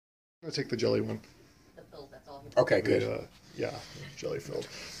I'll take the jelly one. The filled, that's all. Okay, good. Yeah, jelly filled.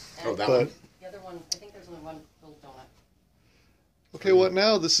 Oh, that but, one? The other one, I think there's only one filled donut. Okay, what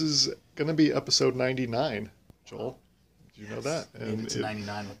now? This is going to be episode 99, Joel. Did you know that? And it's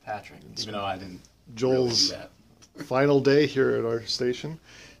 99 with Patrick, even though I didn't Joel's really do that. final day here at our station.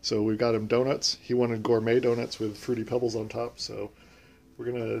 So we got him donuts. He wanted gourmet donuts with Fruity Pebbles on top. So we're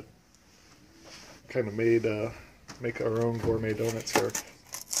going to kind of make our own gourmet donuts here.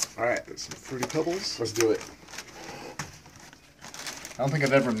 All right. Some Fruity Pebbles. Let's do it. I don't think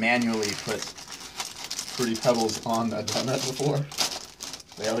I've ever manually put Fruity Pebbles on a donut before.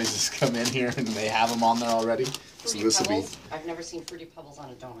 They always just come in here and they have them on there already. Fruity Pebbles? I've never seen Fruity Pebbles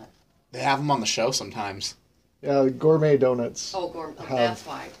on a donut. They have them on the show sometimes. Yeah, gourmet donuts. Oh, gourmet. That's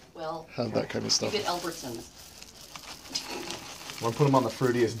why. Well, have that kind of stuff. You get Albertsons. We're going to put them on the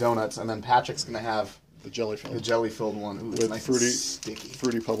fruitiest donuts, and then Patrick's going to have the jelly-filled. The jelly-filled one. Ooh, with nice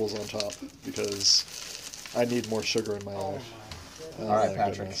Fruity Pebbles on top, because I need more sugar in my life. All right,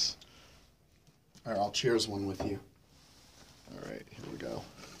 Patrick. Goodness. All right, I'll cheers one with you. All right, here we go.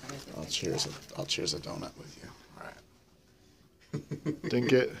 I'll cheers a donut with you. All right. Didn't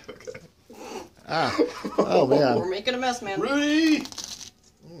get... Okay. Ah. Oh, man. We're making a mess, man. Rudy!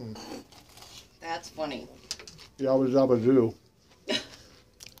 That's funny. Yabba dabba do.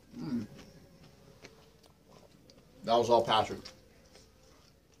 That was all Patrick.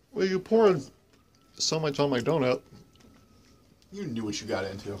 Well, you poured so much on my donut. You knew what you got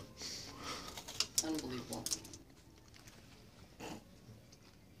into. Unbelievable.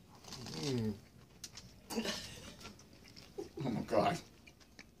 Oh my god.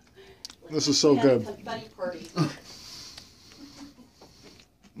 This is so good. Confetti party.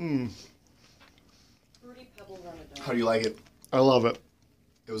 Fruity Pebbles on a donut. How do you like it? I love it.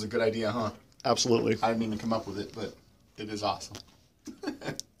 It was a good idea, huh? Absolutely. I didn't even come up with it, but it is awesome.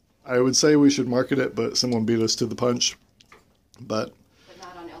 I would say we should market it, but someone beat us to the punch. But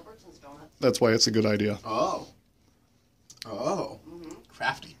not on Albertsons donuts. That's why it's a good idea. Oh. Oh.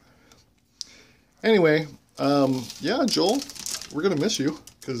 Crafty. Anyway, yeah, Joel, we're going to miss you,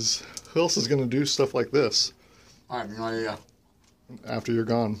 because who else is going to do stuff like this? I have no idea. After you're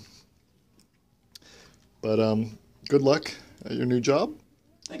gone. But good luck at your new job.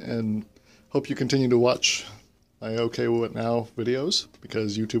 And hope you continue to watch my OK What Now videos,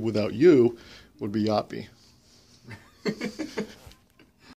 because YouTube without you would be yoppy.